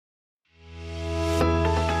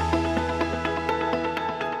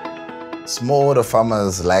Smallholder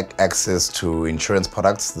farmers lack access to insurance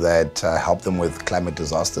products that help them with climate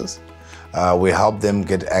disasters. We help them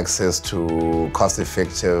get access to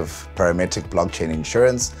cost-effective parametric blockchain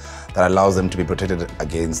insurance that allows them to be protected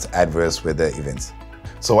against adverse weather events.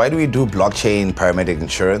 So why do we do blockchain parametric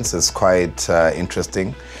insurance? It's quite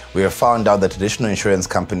interesting. We have found out that traditional insurance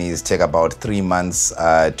companies take about 3 months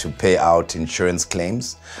to pay out insurance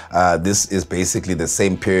claims. This is basically the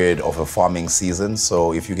same period of a farming season.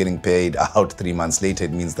 So if you're getting paid out 3 months later,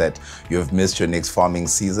 it means that you have missed your next farming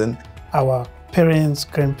season. Our parents,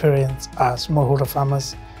 grandparents are smallholder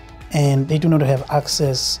farmers, and they do not have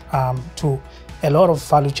access to a lot of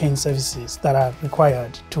value chain services that are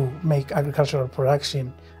required to make agricultural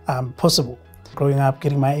production possible. Growing up,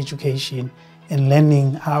 getting my education and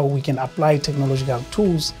learning how we can apply technological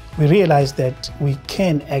tools, we realized that we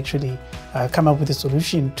can actually come up with a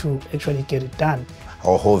solution to actually get it done.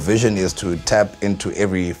 Our whole vision is to tap into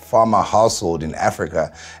every farmer household in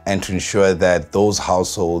Africa and to ensure that those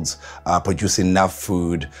households produce enough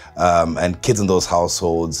food and kids in those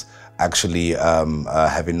households actually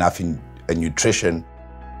have enough nutrition.